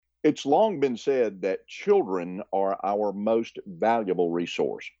It's long been said that children are our most valuable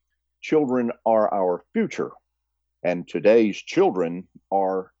resource. Children are our future, and today's children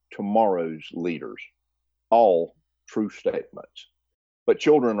are tomorrow's leaders. All true statements. But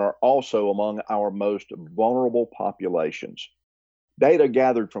children are also among our most vulnerable populations. Data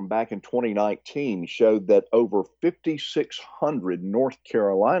gathered from back in 2019 showed that over 5,600 North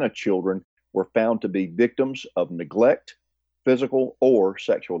Carolina children were found to be victims of neglect, physical, or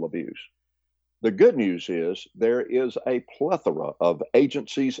sexual abuse. The good news is there is a plethora of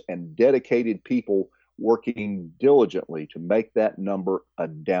agencies and dedicated people working diligently to make that number a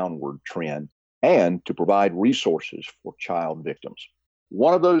downward trend and to provide resources for child victims.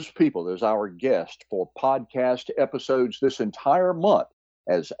 One of those people is our guest for podcast episodes this entire month,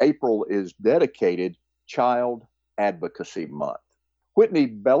 as April is dedicated Child Advocacy Month. Whitney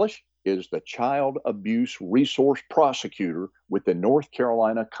Bellish is the Child Abuse Resource Prosecutor with the North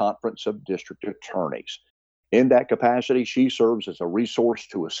Carolina Conference of District Attorneys. In that capacity, she serves as a resource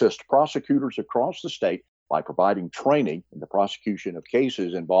to assist prosecutors across the state by providing training in the prosecution of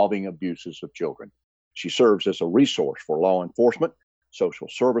cases involving abuses of children. She serves as a resource for law enforcement, social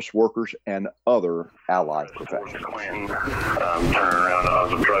service workers, and other allied professionals. Turn around.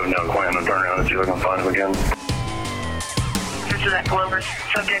 I was driving down Quentin and turn around and see if I can find him again. This is at Clover.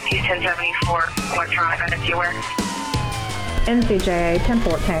 Subject T1074. Electronic identity aware. NCJA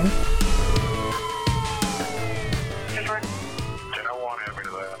 1014. 1001, add me to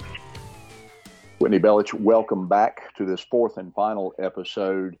that. Whitney Bellish, welcome back to this fourth and final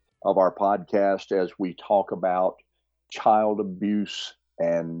episode of our podcast as we talk about child abuse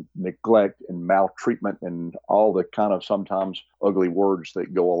and neglect and maltreatment and all the kind of sometimes ugly words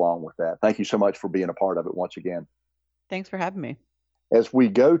that go along with that. Thank you so much for being a part of it once again. Thanks for having me. As we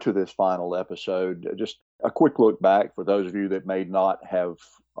go to this final episode, just a quick look back for those of you that may not have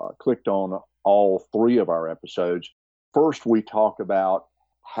clicked on all three of our episodes. First, we talk about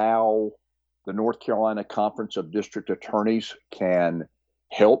how the North Carolina Conference of District Attorneys can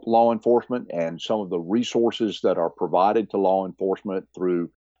help law enforcement and some of the resources that are provided to law enforcement through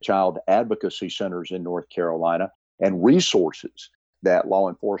child advocacy centers in North Carolina and resources that law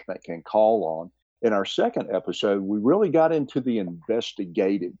enforcement can call on. In our second episode, we really got into the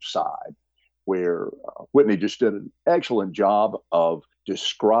investigative side, where Whitney just did an excellent job of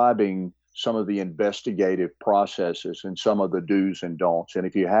describing some of the investigative processes and some of the do's and don'ts. And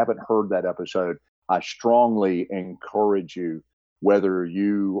if you haven't heard that episode, I strongly encourage you, whether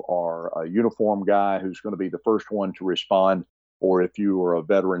you are a uniformed guy who's going to be the first one to respond, or if you are a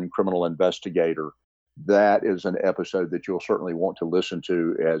veteran criminal investigator, that is an episode that you'll certainly want to listen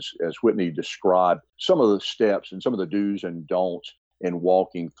to as Whitney described some of the steps and some of the do's and don'ts in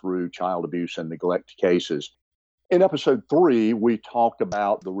walking through child abuse and neglect cases. In episode 3, we talked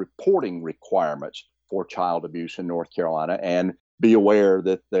about the reporting requirements for child abuse in North Carolina, and be aware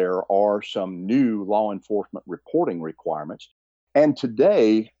that there are some new law enforcement reporting requirements. And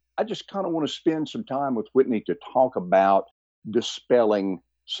today, I just kind of want to spend some time with Whitney to talk about dispelling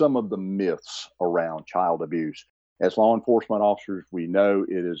some of the myths around child abuse. As law enforcement officers, we know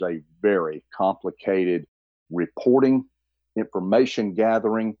it is a very complicated reporting, information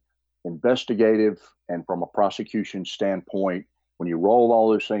gathering, investigative, and from a prosecution standpoint, when you roll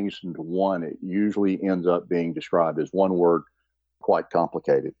all those things into one, it usually ends up being described as one word, quite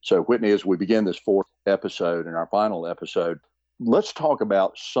complicated. So Whitney, as we begin this fourth episode and our final episode, let's talk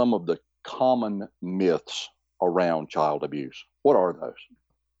about some of the common myths around child abuse. What are those?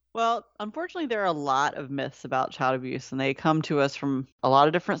 Well, unfortunately, there are a lot of myths about child abuse, and they come to us from a lot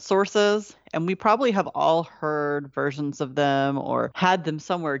of different sources, and we probably have all heard versions of them or had them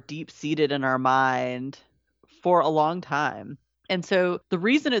somewhere deep-seated in our mind for a long time. And so the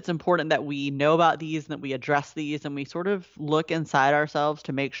reason it's important that we know about these and that we address these and we sort of look inside ourselves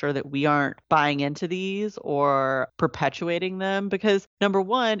to make sure that we aren't buying into these or perpetuating them, because number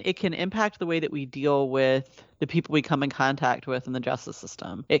one, it can impact the way that we deal with the people we come in contact with in the justice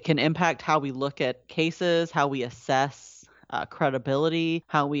system. It can impact how we look at cases, how we assess credibility,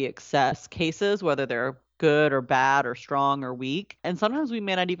 how we assess cases, whether they're good or bad or strong or weak. And sometimes we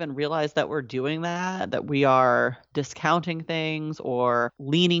may not even realize that we're doing that we are discounting things or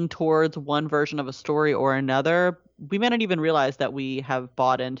leaning towards one version of a story or another. We may not even realize that we have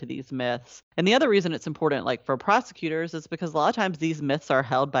bought into these myths. And the other reason it's important, like for prosecutors, is because a lot of times these myths are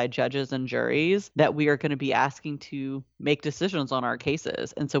held by judges and juries that we are going to be asking to make decisions on our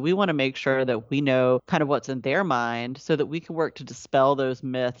cases. And so we want to make sure that we know kind of what's in their mind so that we can work to dispel those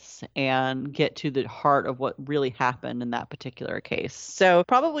myths and get to the heart of what really happened in that particular case. So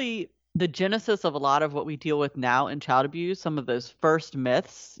probably the genesis of a lot of what we deal with now in child abuse, some of those first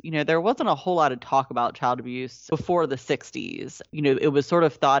myths, there wasn't a whole lot of talk about child abuse before the 60s. It was sort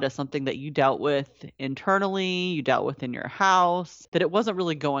of thought as something that you dealt with internally, you dealt with in your house, that it wasn't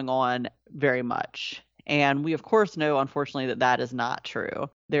really going on very much. And we, of course, know, unfortunately, that that is not true.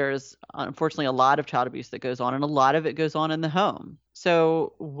 There's, unfortunately, a lot of child abuse that goes on, and a lot of it goes on in the home.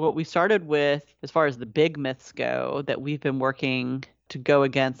 So what we started with, as far as the big myths go, that we've been working to go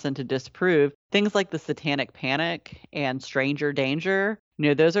against and to disprove, things like the satanic panic and stranger danger.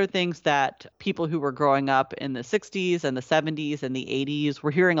 Those are things that people who were growing up in the 60s and the 70s and the 80s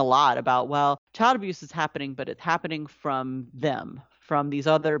were hearing a lot about. Well, child abuse is happening, but it's happening from them, from these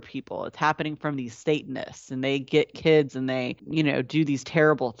other people. It's happening from these Satanists, and they get kids and they, do these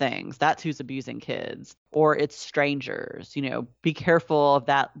terrible things. That's who's abusing kids. Or it's strangers. Be careful of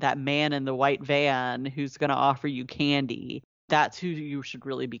that man in the white van who's going to offer you candy. That's who you should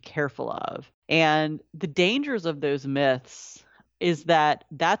really be careful of. And the dangers of those myths is that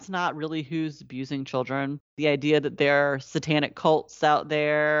that's not really who's abusing children. The idea that there are satanic cults out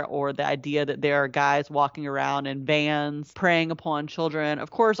there, or the idea that there are guys walking around in vans preying upon children.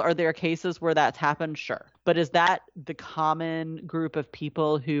 Of course, are there cases where that's happened? Sure. But is that the common group of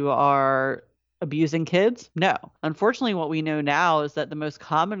people who are abusing kids? No. Unfortunately, what we know now is that the most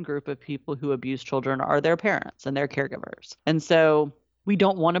common group of people who abuse children are their parents and their caregivers. And so we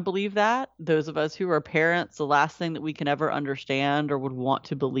don't want to believe that. Those of us who are parents, the last thing that we can ever understand or would want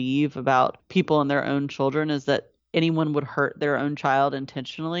to believe about people and their own children is that anyone would hurt their own child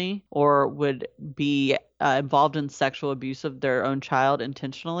intentionally or would be involved in sexual abuse of their own child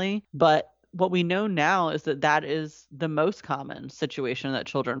intentionally. But what we know now is that that is the most common situation that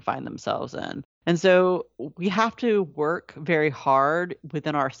children find themselves in. And so we have to work very hard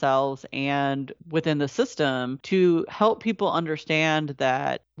within ourselves and within the system to help people understand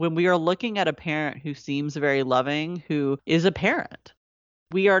that when we are looking at a parent who seems very loving, who is a parent,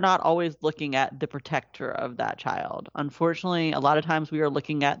 we are not always looking at the protector of that child. Unfortunately, a lot of times we are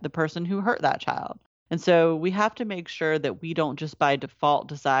looking at the person who hurt that child. And so we have to make sure that we don't just by default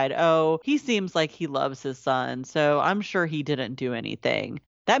decide, oh, he seems like he loves his son, so I'm sure he didn't do anything.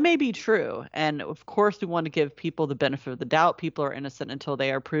 That may be true. And of course, we want to give people the benefit of the doubt. People are innocent until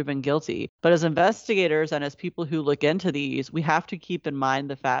they are proven guilty. But as investigators and as people who look into these, we have to keep in mind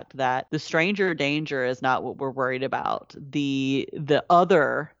the fact that the stranger danger is not what we're worried about. The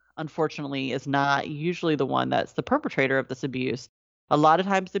other, unfortunately, is not usually the one that's the perpetrator of this abuse. A lot of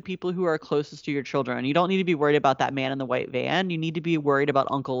times the people who are closest to your children, you don't need to be worried about that man in the white van. You need to be worried about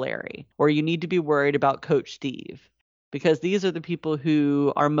Uncle Larry, or you need to be worried about Coach Steve, because these are the people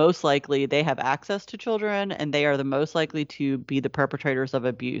who are most likely, they have access to children, and they are the most likely to be the perpetrators of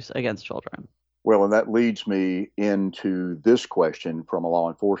abuse against children. Well, and that leads me into this question from a law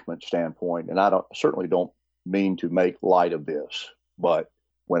enforcement standpoint. And I certainly don't mean to make light of this, but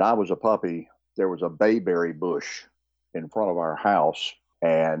when I was a puppy, there was a bayberry bush in front of our house,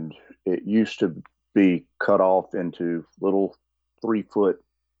 and it used to be cut off into little 3-foot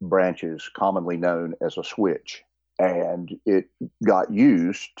branches, commonly known as a switch. And it got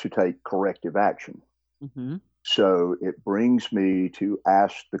used to take corrective action. Mm-hmm. So it brings me to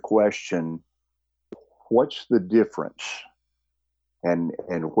ask the question, what's the difference? And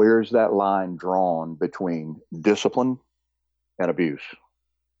where's that line drawn between discipline and abuse?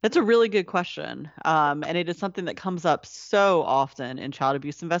 That's a really good question. And it is something that comes up so often in child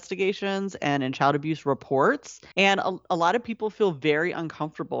abuse investigations and in child abuse reports. And a lot of people feel very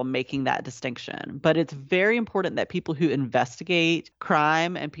uncomfortable making that distinction. But it's very important that people who investigate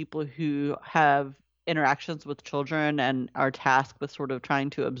crime and people who have interactions with children and are tasked with sort of trying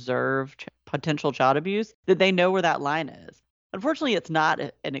to observe potential child abuse, that they know where that line is. Unfortunately, it's not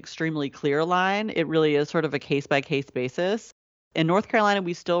an extremely clear line. It really is sort of a case-by-case basis. In North Carolina,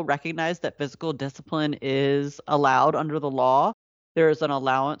 we still recognize that physical discipline is allowed under the law. There is an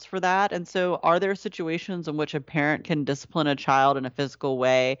allowance for that. And so are there situations in which a parent can discipline a child in a physical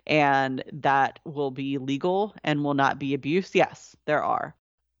way and that will be legal and will not be abuse? Yes, there are.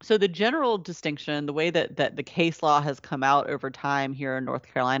 So the general distinction, the way that the case law has come out over time here in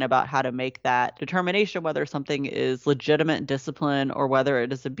North Carolina about how to make that determination, whether something is legitimate discipline or whether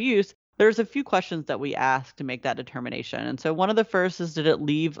it is abuse, there's a few questions that we ask to make that determination. And so one of the first is, did it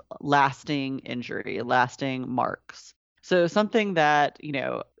leave lasting injury, lasting marks? So something that,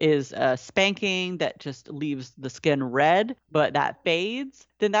 is a spanking that just leaves the skin red, but that fades,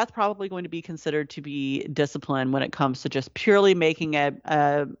 then that's probably going to be considered to be discipline when it comes to just purely making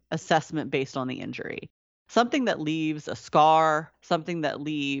a assessment based on the injury. something that leaves a scar, something that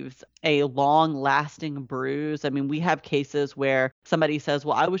leaves a long-lasting bruise. I mean, we have cases where somebody says,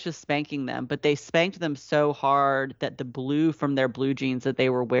 well, I was just spanking them, but they spanked them so hard that the blue from their blue jeans that they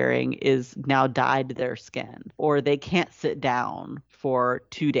were wearing is now dyed to their skin, or they can't sit down for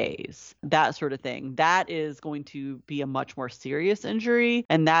 2 days, that sort of thing. That is going to be a much more serious injury,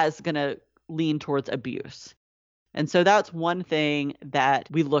 and that is going to lean towards abuse. And so that's one thing that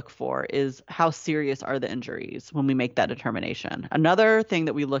we look for, is how serious are the injuries when we make that determination. Another thing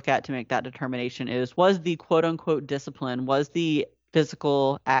that we look at to make that determination is, was the quote unquote discipline, was the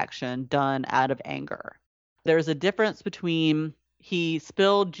physical action done out of anger? There's a difference between, he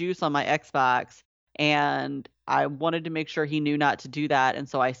spilled juice on my Xbox and I wanted to make sure he knew not to do that, and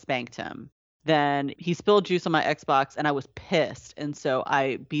so I spanked him. Then he spilled juice on my Xbox and I was pissed, and so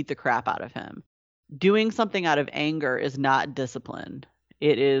I beat the crap out of him. Doing something out of anger is not discipline.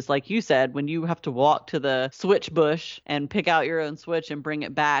 It is, like you said, when you have to walk to the switch bush and pick out your own switch and bring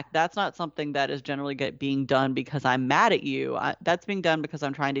it back, that's not something that is generally being done because I'm mad at you. That's being done because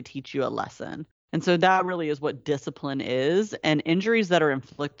I'm trying to teach you a lesson. And so that really is what discipline is. And injuries that are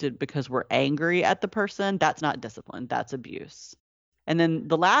inflicted because we're angry at the person, that's not discipline, that's abuse. And then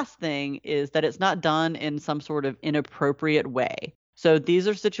the last thing is that it's not done in some sort of inappropriate way. So these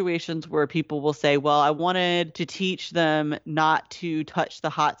are situations where people will say, well, I wanted to teach them not to touch the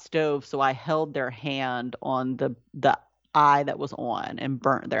hot stove, so I held their hand on the eye that was on and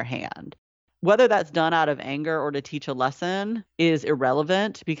burnt their hand. Whether that's done out of anger or to teach a lesson is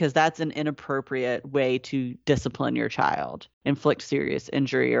irrelevant, because that's an inappropriate way to discipline your child, inflict serious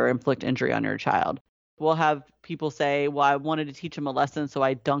injury or inflict injury on your child. We'll have people say, well, I wanted to teach them a lesson, so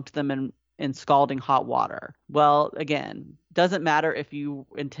I dunked them in scalding hot water. Well, again, doesn't matter if you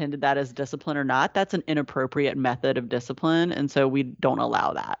intended that as discipline or not. That's an inappropriate method of discipline, and so we don't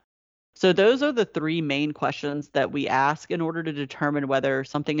allow that. So those are the three main questions that we ask in order to determine whether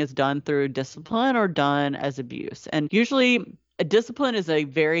something is done through discipline or done as abuse. And usually a discipline is a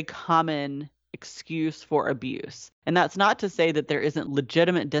very common excuse for abuse. And that's not to say that there isn't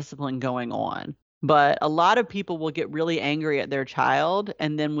legitimate discipline going on. But a lot of people will get really angry at their child,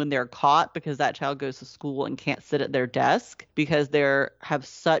 and then when they're caught, because that child goes to school and can't sit at their desk because they have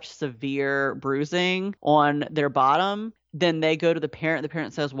such severe bruising on their bottom, then they go to the parent. The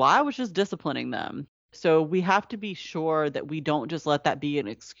parent says, well, I was just disciplining them. So we have to be sure that we don't just let that be an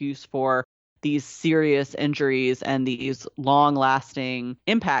excuse for these serious injuries and these long-lasting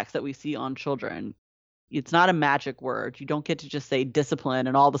impacts that we see on children. It's not a magic word. You don't get to just say discipline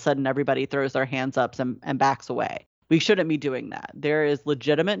and all of a sudden everybody throws their hands up and backs away. We shouldn't be doing that. There is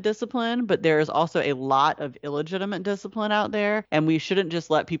legitimate discipline, but there is also a lot of illegitimate discipline out there. And we shouldn't just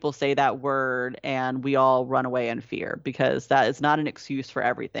let people say that word and we all run away in fear, because that is not an excuse for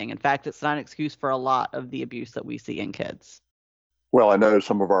everything. In fact, it's not an excuse for a lot of the abuse that we see in kids. Well, I know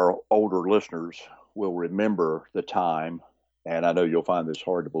some of our older listeners will remember the time, and I know you'll find this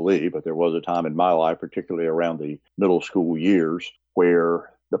hard to believe, but there was a time in my life, particularly around the middle school years,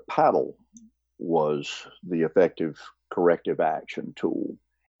 where the paddle was the effective corrective action tool.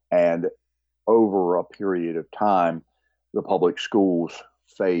 And over a period of time, the public schools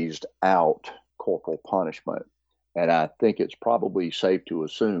phased out corporal punishment. And I think it's probably safe to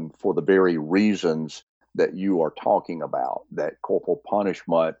assume, for the very reasons that you are talking about, that corporal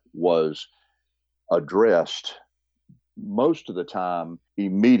punishment was addressed most of the time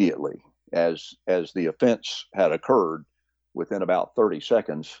immediately as the offense had occurred. Within about 30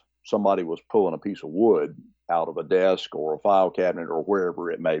 seconds, somebody was pulling a piece of wood out of a desk or a file cabinet or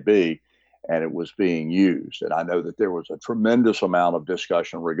wherever it may be, and it was being used. And I know that there was a tremendous amount of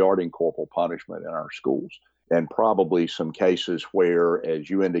discussion regarding corporal punishment in our schools, and probably some cases where, as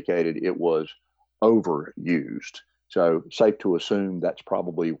you indicated, it was overused. So safe to assume that's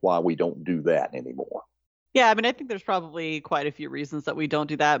probably why we don't do that anymore. Yeah, I mean, I think there's probably quite a few reasons that we don't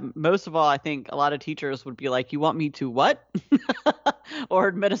do that. Most of all, I think a lot of teachers would be like, you want me to what? Or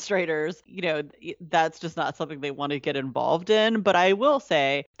administrators, that's just not something they want to get involved in. But I will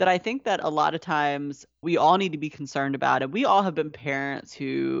say that I think that a lot of times we all need to be concerned about it. We all have been parents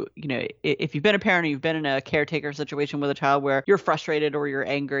who, if you've been a parent or you've been in a caretaker situation with a child where you're frustrated or you're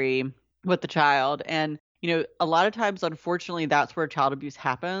angry with the child. And, a lot of times, unfortunately, that's where child abuse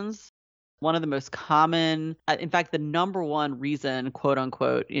happens. One of the most common, in fact, the number one reason, quote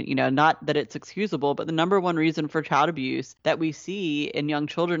unquote, not that it's excusable, but the number one reason for child abuse that we see in young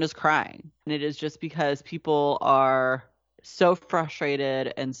children is crying. And it is just because people are so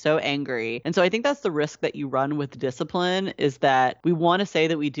frustrated and so angry. And so I think that's the risk that you run with discipline, is that we want to say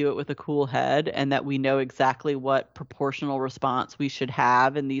that we do it with a cool head and that we know exactly what proportional response we should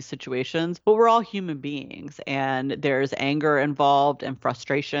have in these situations. But we're all human beings, and there's anger involved and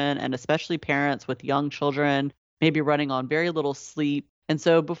frustration, and especially parents with young children, maybe running on very little sleep. And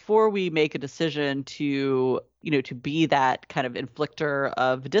so before we make a decision to be that kind of inflictor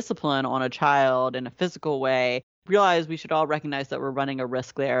of discipline on a child in a physical way, realize we should all recognize that we're running a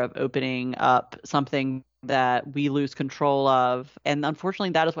risk there of opening up something that we lose control of. And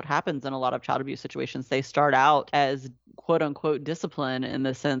unfortunately, that is what happens in a lot of child abuse situations. They start out as quote unquote discipline in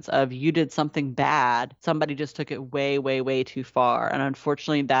the sense of you did something bad. Somebody just took it way, way, way too far. And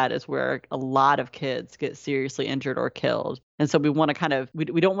unfortunately, that is where a lot of kids get seriously injured or killed. And so we want to we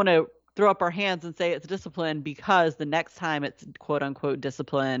don't want to throw up our hands and say it's discipline, because the next time it's quote unquote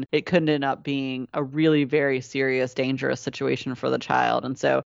discipline, it could end up being a really very serious, dangerous situation for the child. And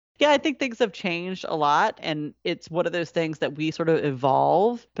so, yeah, I think things have changed a lot. And it's one of those things that we sort of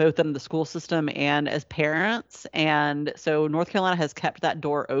evolve both in the school system and as parents. And so North Carolina has kept that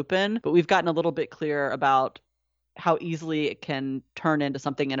door open, but we've gotten a little bit clearer about how easily it can turn into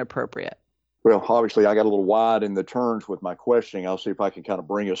something inappropriate. Well, obviously, I got a little wide in the turns with my questioning. I'll see if I can kind of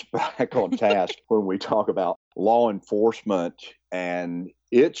bring us back on task when we talk about law enforcement and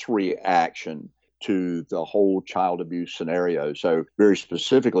its reaction to the whole child abuse scenario. So very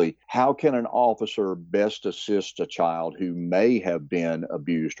specifically, how can an officer best assist a child who may have been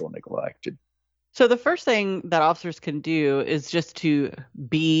abused or neglected? So the first thing that officers can do is just to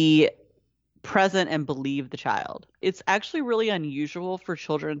be present and believe the child. It's actually really unusual for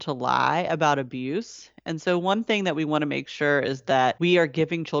children to lie about abuse. And so one thing that we want to make sure is that we are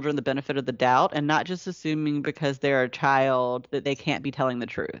giving children the benefit of the doubt and not just assuming because they're a child that they can't be telling the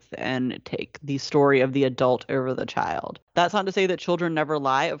truth and take the story of the adult over the child. That's not to say that children never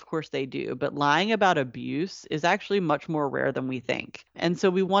lie. Of course they do. But lying about abuse is actually much more rare than we think. And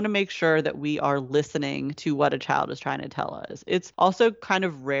so we want to make sure that we are listening to what a child is trying to tell us. It's also kind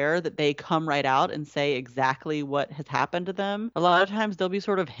of rare that they come right out and say exactly what has happened to them. A lot of times they'll be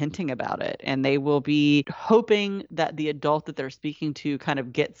sort of hinting about it, and they will be hoping that the adult that they're speaking to kind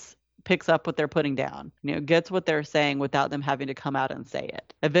of picks up what they're putting down, gets what they're saying without them having to come out and say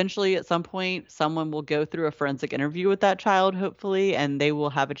it. Eventually, at some point, someone will go through a forensic interview with that child, hopefully, and they will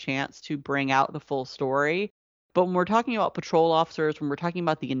have a chance to bring out the full story. But when we're talking about patrol officers, when we're talking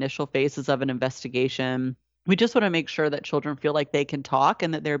about the initial phases of an investigation, we just want to make sure that children feel like they can talk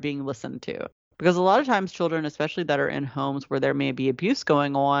and that they're being listened to. Because a lot of times children, especially that are in homes where there may be abuse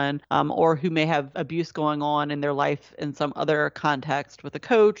going on, or who may have abuse going on in their life in some other context with a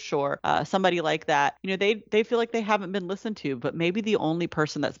coach or somebody like that, they feel like they haven't been listened to, but maybe the only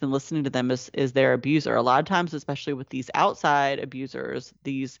person that's been listening to them is their abuser. A lot of times, especially with these outside abusers,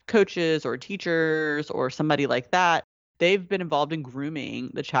 these coaches or teachers or somebody like that, they've been involved in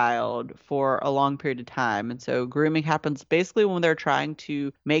grooming the child for a long period of time. And so grooming happens basically when they're trying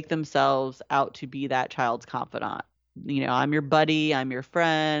to make themselves out to be that child's confidant. I'm your buddy, I'm your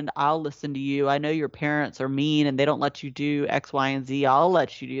friend, I'll listen to you. I know your parents are mean and they don't let you do X, Y, and Z. I'll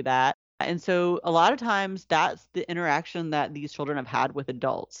let you do that. And so a lot of times that's the interaction that these children have had with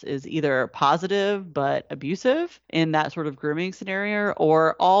adults, is either positive but abusive in that sort of grooming scenario,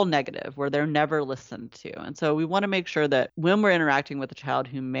 or all negative where they're never listened to. And so we want to make sure that when we're interacting with a child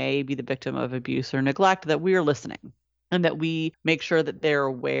who may be the victim of abuse or neglect, that we are listening and that we make sure that they're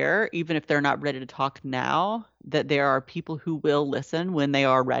aware, even if they're not ready to talk now, that there are people who will listen when they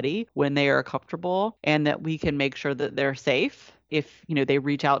are ready, when they are comfortable, and that we can make sure that they're safe if they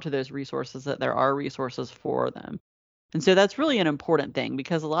reach out to those resources, that there are resources for them. And so that's really an important thing,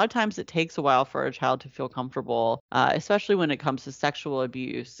 because a lot of times it takes a while for a child to feel comfortable, especially when it comes to sexual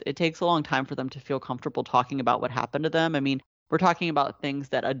abuse. It takes a long time for them to feel comfortable talking about what happened to them. I mean, we're talking about things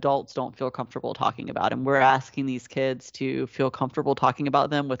that adults don't feel comfortable talking about, and we're asking these kids to feel comfortable talking about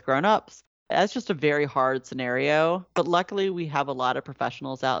them with grown-ups. That's just a very hard scenario. But luckily, we have a lot of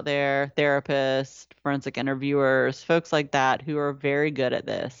professionals out there, therapists, forensic interviewers, folks like that who are very good at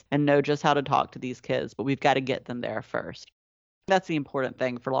this and know just how to talk to these kids. But we've got to get them there first. That's the important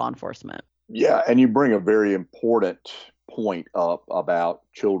thing for law enforcement. Yeah, and you bring a very important point up about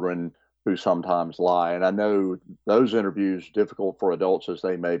children who sometimes lie. And I know those interviews, difficult for adults as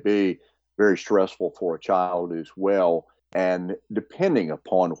they may be, very stressful for a child as well. And depending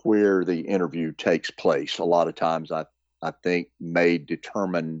upon where the interview takes place, a lot of times I think may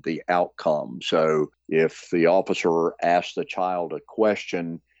determine the outcome. So if the officer asks the child a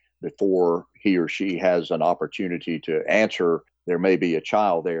question before he or she has an opportunity to answer, there may be a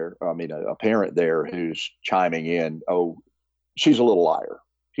parent there who's chiming in, oh, she's a little liar.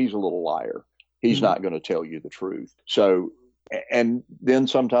 He's a little liar. He's Mm-hmm. not going to tell you the truth. So, and then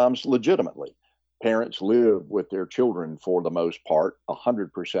sometimes legitimately, parents live with their children for the most part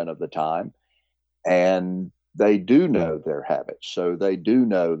 100% of the time, and they do know their habits. So they do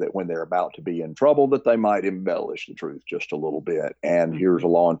know that when they're about to be in trouble, that they might embellish the truth just a little bit. And here's a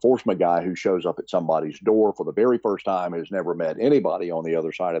law enforcement guy who shows up at somebody's door for the very first time, has never met anybody on the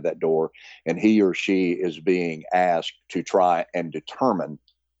other side of that door, and he or she is being asked to try and determine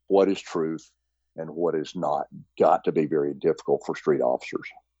what is truth and what is not. Got to be very difficult for street officers.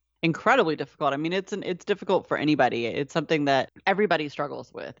 Incredibly difficult. I mean, it's difficult for anybody. It's something that everybody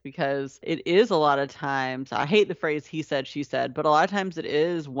struggles with because it is a lot of times, I hate the phrase he said, she said, but a lot of times it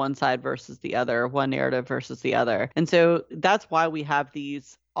is one side versus the other, one narrative versus the other. And so that's why we have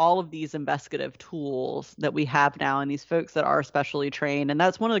all of these investigative tools that we have now and these folks that are specially trained. And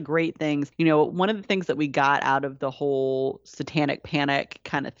that's one of the great things, one of the things that we got out of the whole satanic panic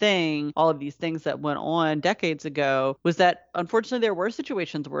kind of thing, all of these things that went on decades ago, was that unfortunately there were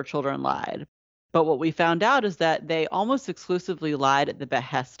situations where children lied. But what we found out is that they almost exclusively lied at the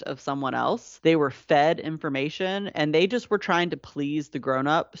behest of someone else. They were fed information and they just were trying to please the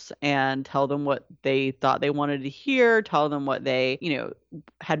grown-ups and tell them what they thought they wanted to hear, tell them what they,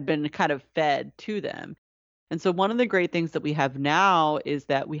 had been kind of fed to them. And so one of the great things that we have now is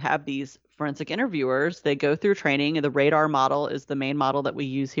that we have these forensic interviewers. They go through training, and the radar model is the main model that we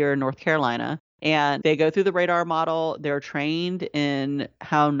use here in North Carolina. And they go through the radar model. They're trained in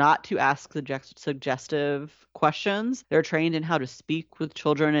how not to ask suggestive questions. They're trained in how to speak with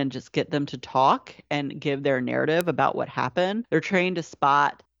children and just get them to talk and give their narrative about what happened. They're trained to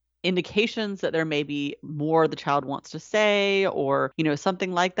spot indications that there may be more the child wants to say or,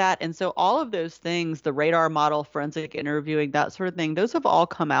 something like that. And so all of those things, the radar model, forensic interviewing, that sort of thing, those have all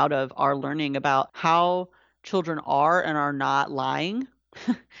come out of our learning about how children are and are not lying.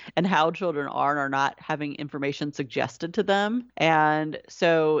 And how children are and are not having information suggested to them. And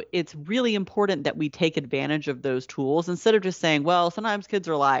so it's really important that we take advantage of those tools instead of just saying, well, sometimes kids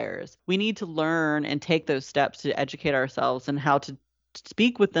are liars. We need to learn and take those steps to educate ourselves and how to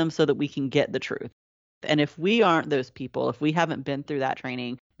speak with them so that we can get the truth. And if we aren't those people, if we haven't been through that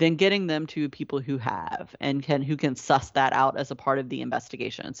training, then getting them to people who have and who can suss that out as a part of the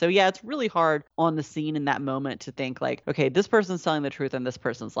investigation. So yeah, it's really hard on the scene in that moment to think like, okay, this person's telling the truth and this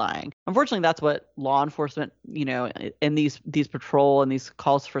person's lying. Unfortunately, that's what law enforcement, in these patrol and these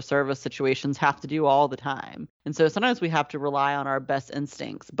calls for service situations have to do all the time. And so sometimes we have to rely on our best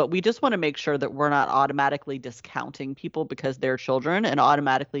instincts, but we just want to make sure that we're not automatically discounting people because they're children and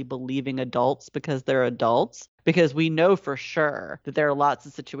automatically believing adults because they're adults. Because we know for sure that there are lots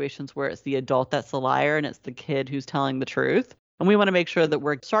of situations where it's the adult that's the liar and it's the kid who's telling the truth. And we want to make sure that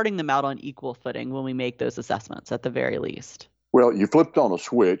we're starting them out on equal footing when we make those assessments at the very least. Well, you flipped on a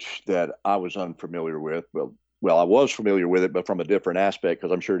switch that I was unfamiliar with. Well, I was familiar with it, but from a different aspect,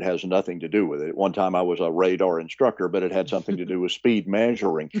 because I'm sure it has nothing to do with it. At one time, I was a radar instructor, but it had something to do with speed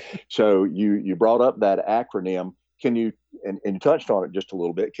measuring. So you brought up that acronym. Can you, and you touched on it just a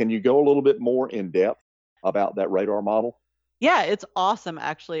little bit, can you go a little bit more in depth about that radar model? Yeah, it's awesome,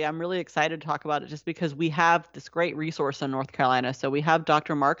 actually. I'm really excited to talk about it just because we have this great resource in North Carolina. So we have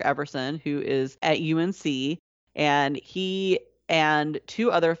Dr. Mark Everson, who is at UNC, and he and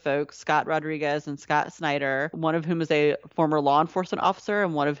two other folks, Scott Rodriguez and Scott Snyder, one of whom is a former law enforcement officer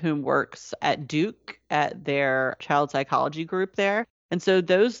and one of whom works at Duke at their child psychology group there. And so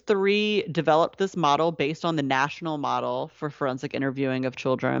those three developed this model based on the national model for forensic interviewing of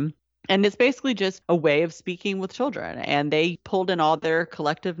children. And it's basically just a way of speaking with children. And they pulled in all their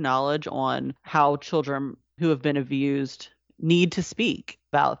collective knowledge on how children who have been abused need to speak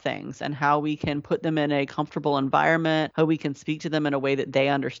about things and how we can put them in a comfortable environment, how we can speak to them in a way that they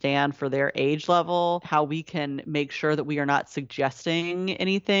understand for their age level, how we can make sure that we are not suggesting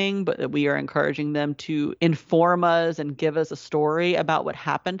anything, but that we are encouraging them to inform us and give us a story about what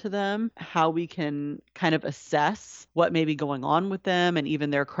happened to them, how we can kind of assess what may be going on with them and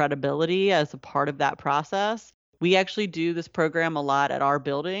even their credibility as a part of that process. We actually do this program a lot at our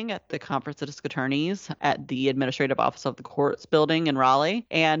building at the Conference of District Attorneys at the Administrative Office of the Courts building in Raleigh.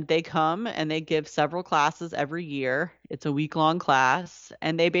 And they come and they give several classes every year. It's a week-long class.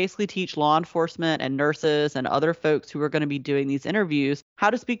 And they basically teach law enforcement and nurses and other folks who are going to be doing these interviews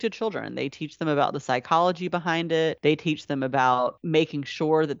how to speak to children. They teach them about the psychology behind it. They teach them about making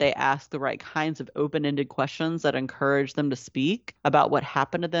sure that they ask the right kinds of open-ended questions that encourage them to speak about what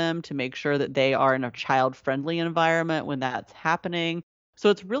happened to them, to make sure that they are in a child-friendly environment when that's happening. So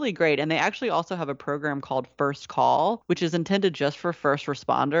it's really great. And they actually also have a program called First Call, which is intended just for first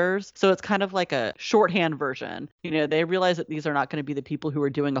responders. So it's kind of like a shorthand version. They realize that these are not going to be the people who are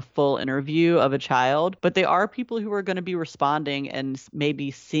doing a full interview of a child, but they are people who are going to be responding and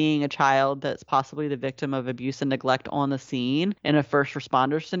maybe seeing a child that's possibly the victim of abuse and neglect on the scene in a first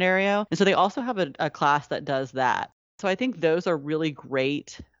responder scenario. And so they also have a class that does that. So I think those are really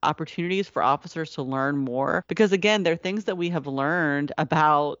great opportunities for officers to learn more because, again, they're things that we have learned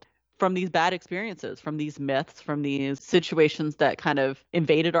about from these bad experiences, from these myths, from these situations that kind of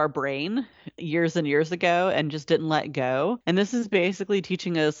invaded our brain years and years ago and just didn't let go. And this is basically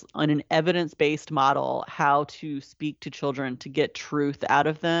teaching us on an evidence-based model how to speak to children to get truth out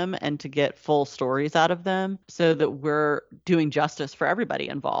of them and to get full stories out of them so that we're doing justice for everybody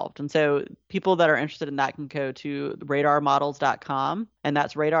involved. And so people that are interested in that can go to radarmodels.com. And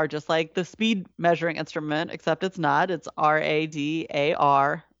that's radar just like the speed measuring instrument, except it's not. It's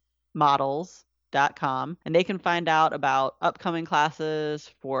RADAR models.com, and they can find out about upcoming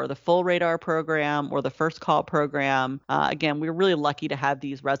classes for the full radar program or the first call program. Again, we're really lucky to have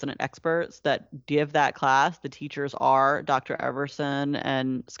these resident experts that give that class. The teachers are Dr. Everson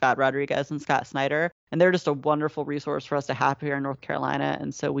and Scott Rodriguez and Scott Snyder, and they're just a wonderful resource for us to have here in North Carolina.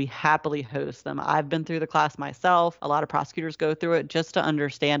 And so we happily host them. I've been through the class myself. A lot of prosecutors go through it just to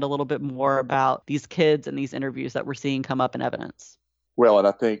understand a little bit more about these kids and these interviews that we're seeing come up in evidence. Well, and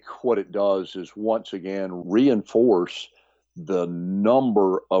I think what it does is once again reinforce the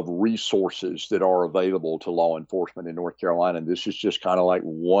number of resources that are available to law enforcement in North Carolina. And this is just kind of like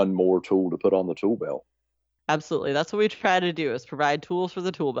one more tool to put on the tool belt. Absolutely. That's what we try to do, is provide tools for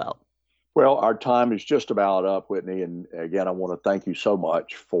the tool belt. Well, our time is just about up, Whitney. And again, I want to thank you so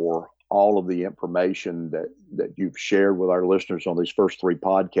much for all of the information that you've shared with our listeners on these first three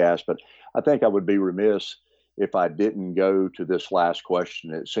podcasts. But I think I would be remiss if I didn't go to this last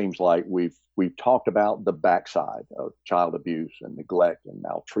question. It seems like we've talked about the backside of child abuse and neglect and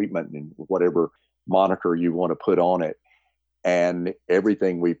maltreatment and whatever moniker you want to put on it. And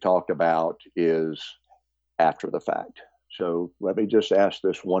everything we've talked about is after the fact. So let me just ask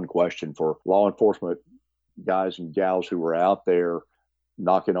this one question for law enforcement guys and gals who are out there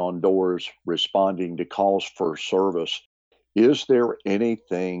knocking on doors, responding to calls for service. Is there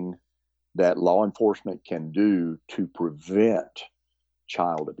anything that law enforcement can do to prevent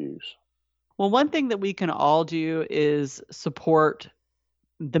child abuse? Well, one thing that we can all do is support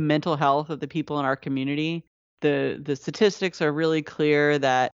the mental health of the people in our community. The statistics are really clear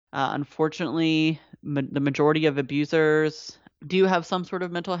that unfortunately, the majority of abusers do have some sort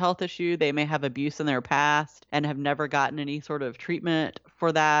of mental health issue. They may have abuse in their past and have never gotten any sort of treatment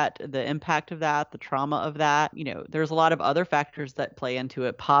for that, the impact of that, the trauma of that. There's a lot of other factors that play into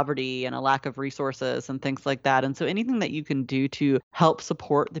it, poverty and a lack of resources and things like that. And so anything that you can do to help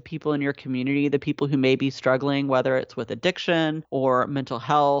support the people in your community, the people who may be struggling, whether it's with addiction or mental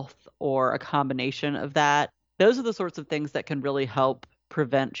health or a combination of that, those are the sorts of things that can really help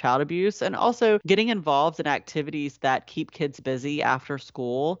prevent child abuse, and also getting involved in activities that keep kids busy after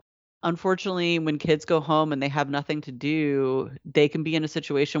school. Unfortunately, when kids go home and they have nothing to do, they can be in a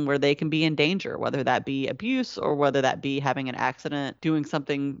situation where they can be in danger, whether that be abuse or whether that be having an accident, doing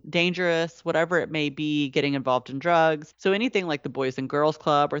something dangerous, whatever it may be, getting involved in drugs. So anything like the Boys and Girls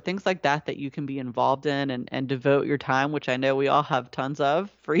Club or things like that you can be involved in and devote your time, which I know we all have tons of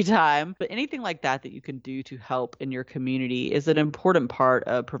free time, but anything like that you can do to help in your community is an important part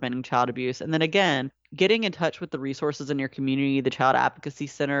of preventing child abuse. And then again, getting in touch with the resources in your community, the child advocacy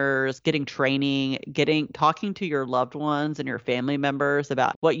centers, getting training, talking to your loved ones and your family members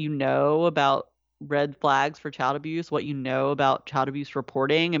about what you know about red flags for child abuse, what you know about child abuse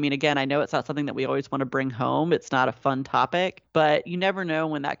reporting. I mean, again, I know it's not something that we always want to bring home. It's not a fun topic, but you never know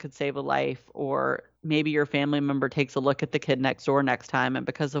when that could save a life, or maybe your family member takes a look at the kid next door next time, and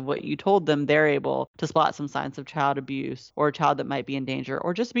because of what you told them, they're able to spot some signs of child abuse or a child that might be in danger,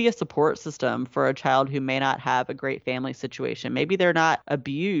 or just be a support system for a child who may not have a great family situation. Maybe they're not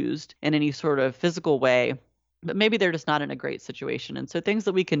abused in any sort of physical way, but maybe they're just not in a great situation. And so things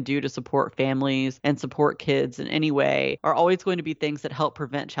that we can do to support families and support kids in any way are always going to be things that help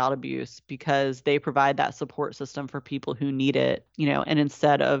prevent child abuse, because they provide that support system for people who need it, and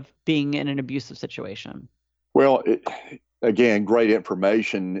instead of being in an abusive situation. Well, again, great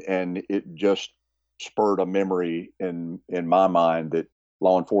information, and it just spurred a memory in my mind that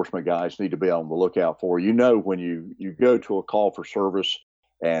law enforcement guys need to be on the lookout for. When you go to a call for service,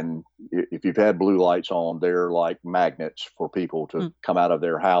 and if you've had blue lights on, they're like magnets for people to come out of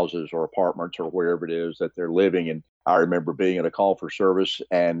their houses or apartments or wherever it is that they're living. And I remember being at a call for service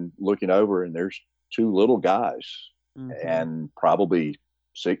and looking over, and there's two little guys and probably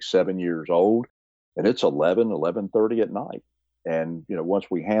 6-7 years old. And it's 11:30 at night. And, once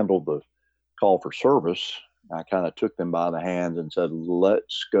we handled the call for service, I kind of took them by the hands and said,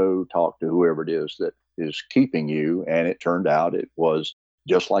 let's go talk to whoever it is that is keeping you. And it turned out it was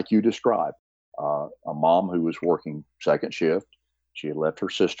just like you described, a mom who was working second shift. She had left her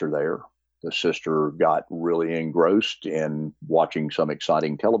sister there. The sister got really engrossed in watching some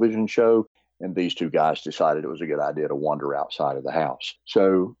exciting television show, and these two guys decided it was a good idea to wander outside of the house.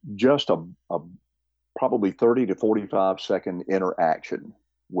 So just a probably 30 to 45 second interaction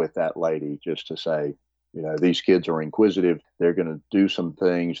with that lady, just to say, these kids are inquisitive. They're going to do some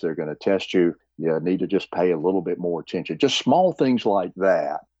things. They're going to test you. You need to just pay a little bit more attention. Just small things like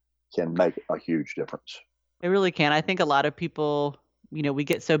that can make a huge difference. It really can. I think a lot of people, we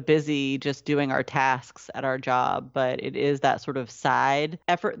get so busy just doing our tasks at our job, but it is that sort of side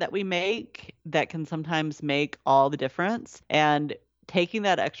effort that we make that can sometimes make all the difference. And taking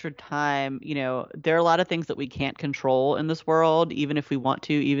that extra time, there are a lot of things that we can't control in this world, even if we want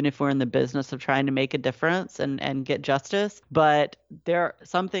to, even if we're in the business of trying to make a difference and get justice. But there are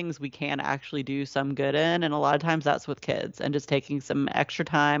some things we can actually do some good in. And a lot of times that's with kids, and just taking some extra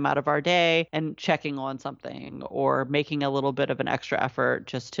time out of our day and checking on something, or making a little bit of an extra effort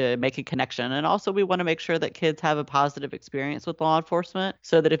just to make a connection. And also we want to make sure that kids have a positive experience with law enforcement,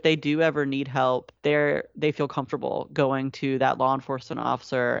 so that if they do ever need help, they feel comfortable going to that law enforcement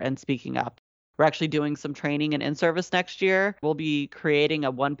officer and speaking up. We're actually doing some training in in-service next year. We'll be creating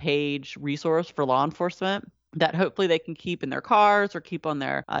a one-page resource for law enforcement that hopefully they can keep in their cars or keep on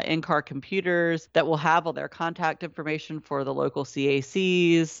their in-car computers, that will have all their contact information for the local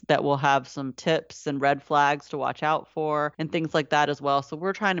CACs, that will have some tips and red flags to watch out for, and things like that as well. So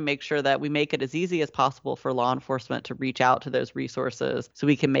we're trying to make sure that we make it as easy as possible for law enforcement to reach out to those resources so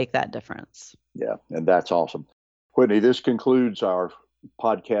we can make that difference. Yeah, and that's awesome. Whitney, this concludes our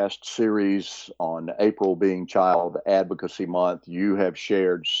podcast series on April being Child Advocacy Month. You have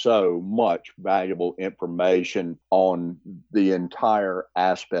shared so much valuable information on the entire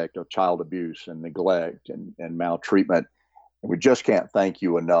aspect of child abuse and neglect and maltreatment. And we just can't thank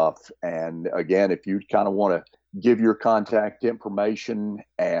you enough. And again, if you kind of want to give your contact information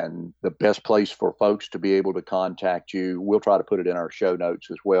and the best place for folks to be able to contact you, we'll try to put it in our show notes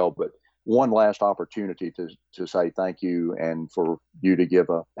as well. But one last opportunity to say thank you, and for you to give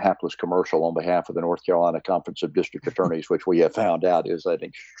a hapless commercial on behalf of the North Carolina Conference of District Attorneys, which we have found out is an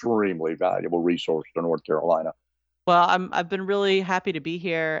extremely valuable resource to North Carolina. Well, I've been really happy to be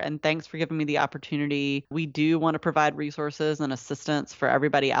here, and thanks for giving me the opportunity. We do want to provide resources and assistance for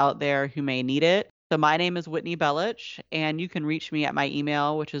everybody out there who may need it. So my name is Whitney Belich, and you can reach me at my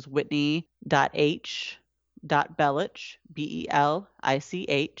email, which is whitney.h.belich,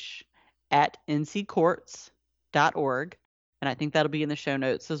 BELICH, @nccourts.org. And I think that'll be in the show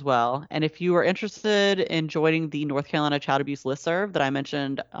notes as well. And if you are interested in joining the North Carolina Child Abuse Listserv that I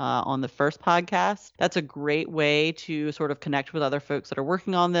mentioned on the first podcast, that's a great way to sort of connect with other folks that are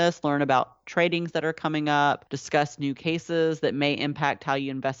working on this, learn about trainings that are coming up, discuss new cases that may impact how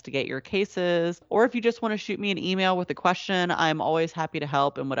you investigate your cases. Or if you just want to shoot me an email with a question, I'm always happy to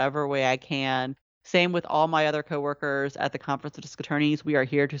help in whatever way I can. Same with all my other coworkers at the Conference of District Attorneys. We are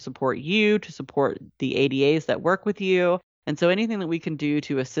here to support you, to support the ADAs that work with you. And so anything that we can do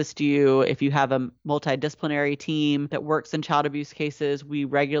to assist you, if you have a multidisciplinary team that works in child abuse cases, we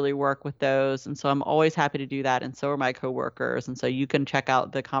regularly work with those. And so I'm always happy to do that. And so are my coworkers. And so you can check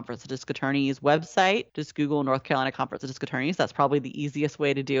out the Conference of District Attorneys website. Just Google North Carolina Conference of District Attorneys. That's probably the easiest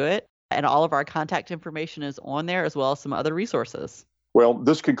way to do it. And all of our contact information is on there, as well as some other resources. Well,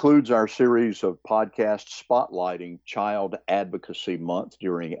 this concludes our series of podcasts spotlighting Child Advocacy Month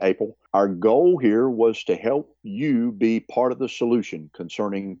during April. Our goal here was to help you be part of the solution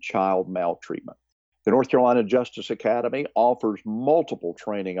concerning child maltreatment. The North Carolina Justice Academy offers multiple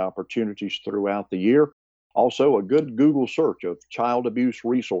training opportunities throughout the year. Also, a good Google search of child abuse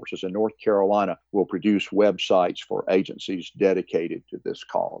resources in North Carolina will produce websites for agencies dedicated to this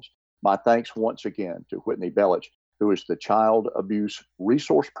cause. My thanks once again to Whitney Belich, who is the Child Abuse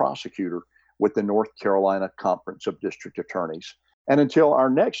Resource Prosecutor with the North Carolina Conference of District Attorneys. And until our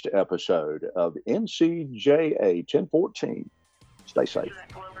next episode of NCJA 1014, stay safe.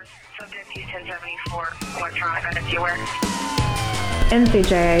 Subject T1074, electronic identity aware.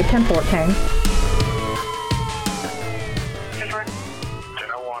 NCJA 1014.